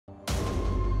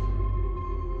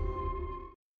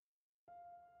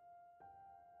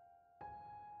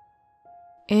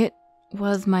It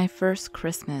was my first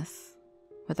Christmas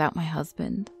without my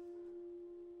husband.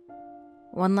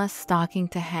 One less stocking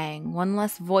to hang, one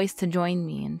less voice to join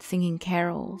me in singing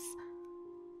carols,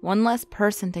 one less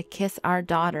person to kiss our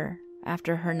daughter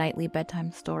after her nightly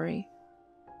bedtime story.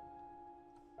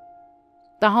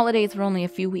 The holidays were only a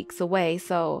few weeks away,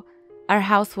 so our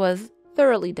house was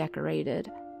thoroughly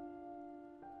decorated.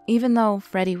 Even though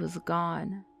Freddie was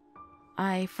gone,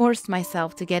 I forced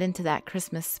myself to get into that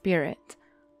Christmas spirit.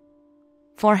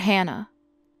 For Hannah.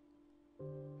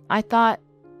 I thought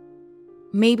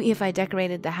maybe if I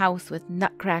decorated the house with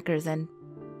nutcrackers and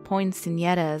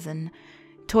poinsettias and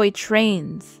toy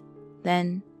trains,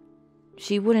 then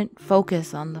she wouldn't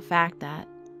focus on the fact that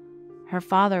her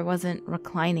father wasn't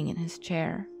reclining in his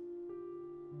chair.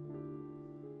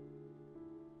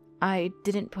 I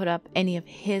didn't put up any of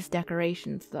his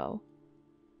decorations, though.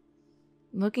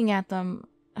 Looking at them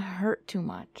hurt too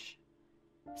much,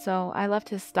 so I left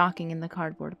his stocking in the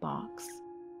cardboard box,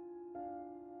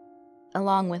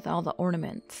 along with all the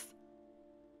ornaments.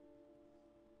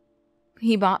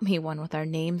 He bought me one with our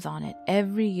names on it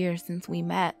every year since we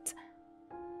met,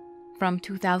 from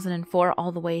 2004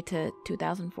 all the way to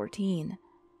 2014.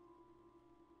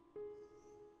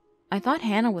 I thought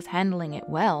Hannah was handling it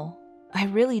well. I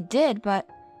really did, but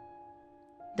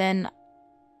then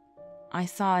I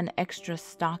saw an extra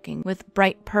stocking with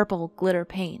bright purple glitter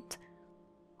paint,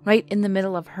 right in the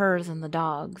middle of hers and the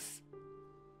dog's.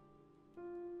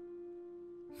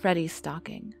 Freddie's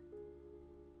stocking.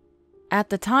 At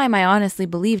the time, I honestly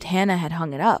believed Hannah had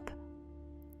hung it up.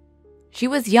 She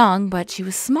was young, but she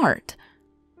was smart.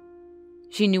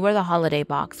 She knew where the holiday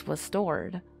box was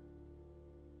stored.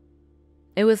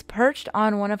 It was perched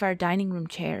on one of our dining room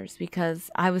chairs because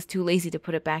I was too lazy to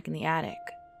put it back in the attic.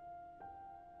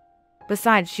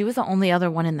 Besides, she was the only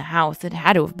other one in the house. It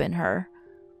had to have been her.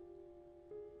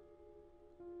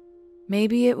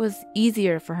 Maybe it was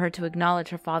easier for her to acknowledge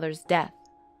her father's death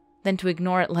than to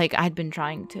ignore it like I'd been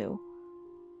trying to.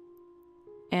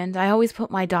 And I always put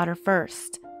my daughter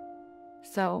first,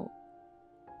 so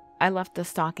I left the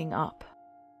stocking up.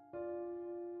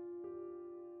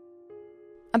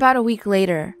 About a week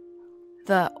later,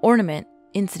 the ornament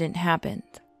incident happened.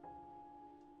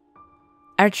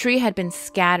 Our tree had been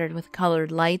scattered with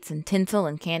colored lights and tinsel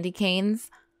and candy canes.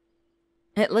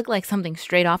 It looked like something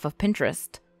straight off of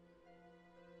Pinterest.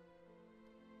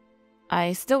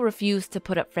 I still refused to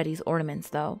put up Freddie's ornaments,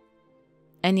 though.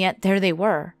 And yet there they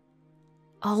were,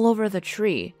 all over the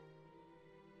tree.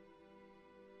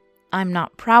 I'm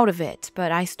not proud of it,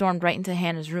 but I stormed right into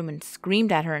Hannah's room and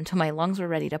screamed at her until my lungs were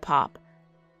ready to pop.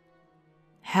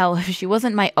 Hell, if she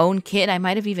wasn't my own kid, I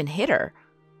might have even hit her.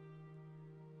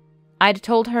 I'd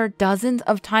told her dozens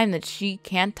of times that she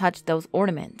can't touch those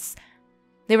ornaments.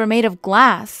 They were made of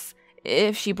glass.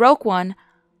 If she broke one,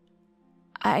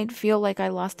 I'd feel like I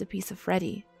lost a piece of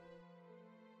Freddie.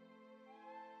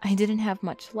 I didn't have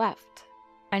much left.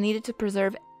 I needed to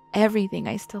preserve everything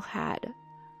I still had.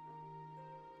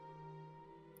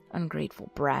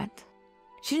 Ungrateful brat.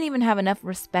 She didn't even have enough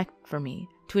respect for me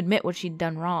to admit what she'd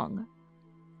done wrong.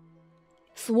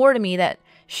 Swore to me that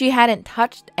she hadn't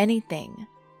touched anything,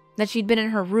 that she'd been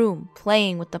in her room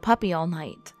playing with the puppy all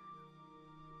night.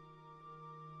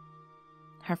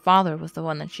 Her father was the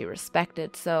one that she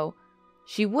respected, so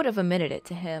she would have admitted it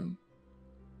to him.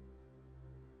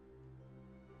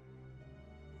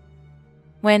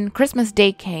 When Christmas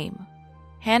Day came,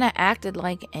 Hannah acted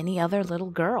like any other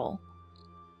little girl.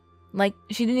 Like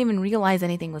she didn't even realize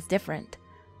anything was different.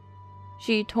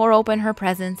 She tore open her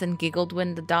presents and giggled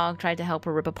when the dog tried to help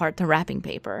her rip apart the wrapping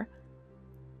paper.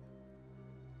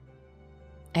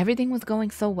 Everything was going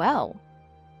so well.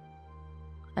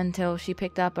 Until she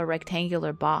picked up a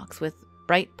rectangular box with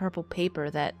bright purple paper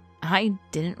that I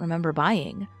didn't remember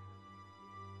buying.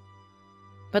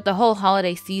 But the whole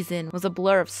holiday season was a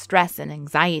blur of stress and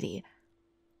anxiety.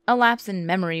 A lapse in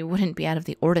memory wouldn't be out of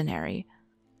the ordinary.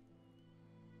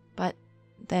 But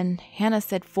then Hannah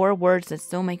said 4 words that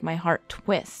still make my heart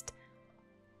twist.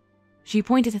 She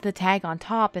pointed to the tag on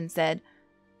top and said,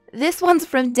 "This one's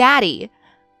from Daddy."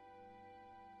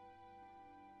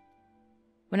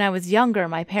 When I was younger,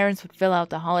 my parents would fill out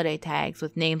the holiday tags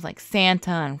with names like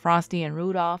Santa and Frosty and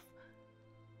Rudolph.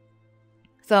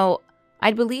 So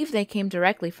I'd believe they came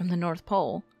directly from the North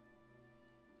Pole.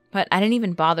 But I didn't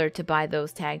even bother to buy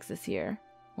those tags this year.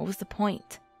 What was the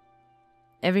point?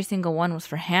 Every single one was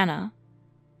for Hannah.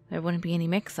 There wouldn't be any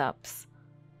mix-ups.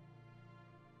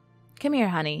 "Come here,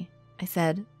 honey," I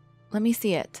said. "Let me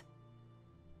see it."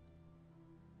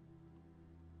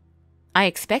 I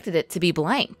expected it to be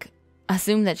blank.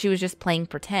 Assumed that she was just playing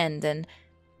pretend, and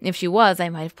if she was, I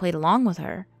might have played along with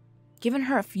her. given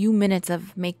her a few minutes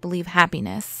of make-believe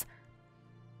happiness.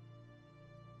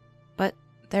 But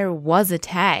there was a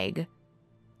tag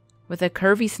with a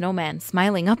curvy snowman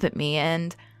smiling up at me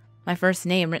and my first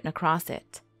name written across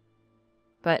it.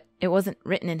 But it wasn't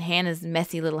written in Hannah's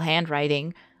messy little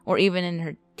handwriting or even in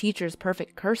her teacher's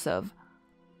perfect cursive.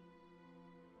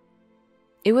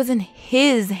 It was in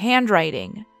his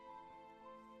handwriting.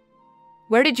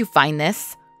 "Where did you find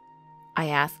this?" I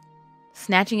asked,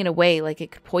 snatching it away like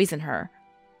it could poison her.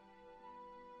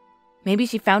 Maybe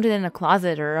she found it in a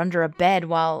closet or under a bed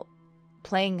while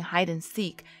playing hide and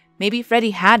seek. Maybe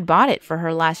Freddie had bought it for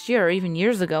her last year or even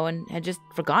years ago and had just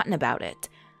forgotten about it.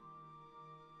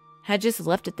 Had just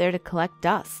left it there to collect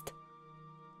dust.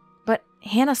 But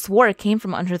Hannah swore it came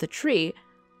from under the tree,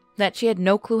 that she had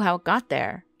no clue how it got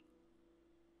there.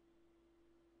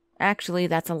 Actually,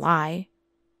 that's a lie.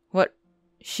 What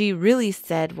she really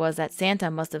said was that Santa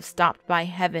must have stopped by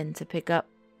heaven to pick up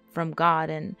from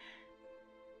God, and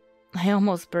I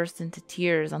almost burst into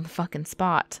tears on the fucking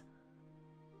spot.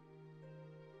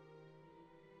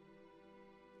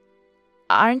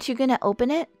 "Aren't you gonna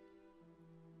open it?"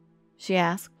 she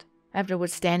asked, after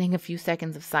withstanding a few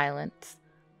seconds of silence.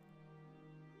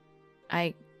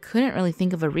 I couldn't really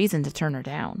think of a reason to turn her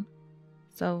down,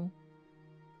 so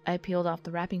I peeled off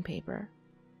the wrapping paper,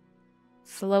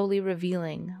 slowly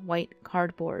revealing white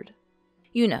cardboard.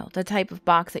 You know, the type of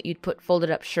box that you'd put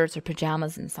folded up shirts or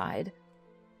pajamas inside.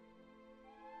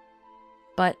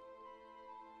 But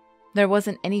there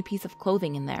wasn't any piece of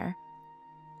clothing in there.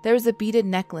 There was a beaded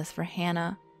necklace for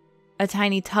Hannah, a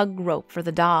tiny tug rope for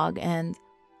the dog, and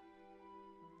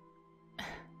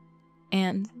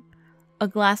a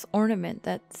glass ornament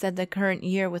that said the current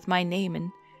year with my name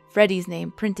and Freddie's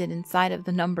name printed inside of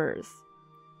the numbers.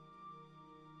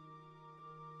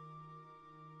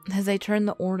 As I turned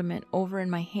the ornament over in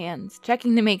my hands,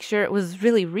 checking to make sure it was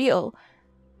really real,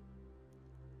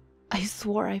 I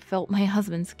swore I felt my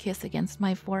husband's kiss against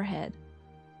my forehead.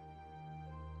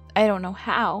 I don't know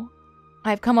how.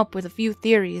 I've come up with a few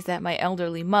theories that my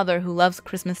elderly mother, who loves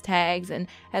Christmas tags and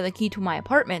had the key to my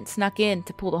apartment, snuck in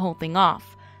to pull the whole thing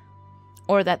off.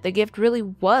 Or that the gift really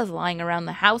was lying around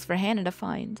the house for Hannah to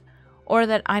find. Or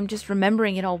that I'm just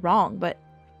remembering it all wrong, but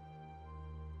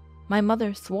my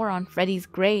mother swore on Freddie's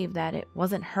grave that it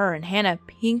wasn't her, and Hannah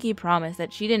pinky promised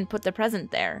that she didn't put the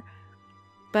present there.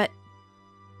 But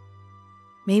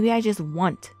maybe I just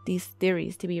want these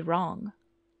theories to be wrong.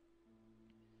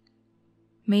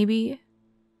 Maybe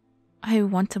I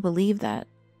want to believe that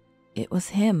it was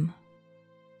him.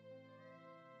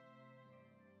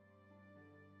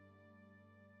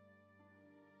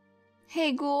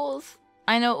 Hey ghouls,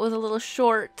 I know it was a little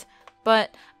short,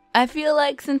 but I feel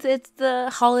like since it's the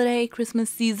holiday Christmas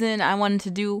season, I wanted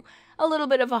to do a little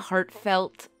bit of a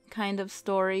heartfelt kind of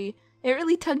story. It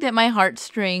really tugged at my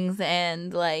heartstrings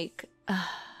and I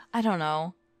don't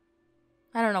know.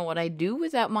 I don't know what I'd do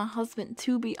without my husband,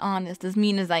 to be honest, as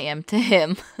mean as I am to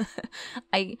him.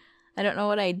 I don't know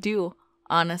what I'd do,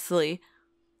 honestly.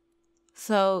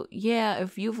 So, yeah,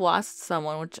 if you've lost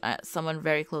someone, which someone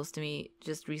very close to me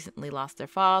just recently lost their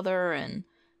father, and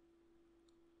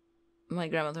my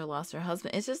grandmother lost her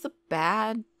husband. It's just a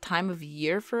bad time of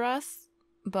year for us,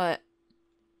 but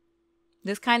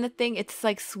this kind of thing, it's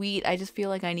like sweet. I just feel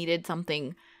like I needed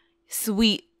something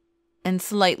sweet and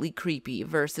slightly creepy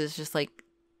versus just like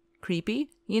creepy.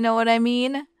 You know what I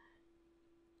mean?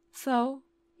 So,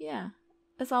 yeah.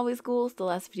 As always, ghouls, the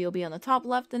last video will be on the top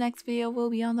left, the next video will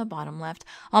be on the bottom left.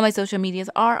 All my social medias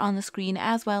are on the screen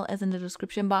as well as in the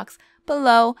description box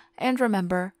below. And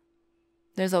remember,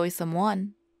 there's always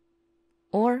someone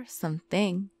or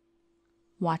something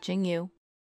watching you.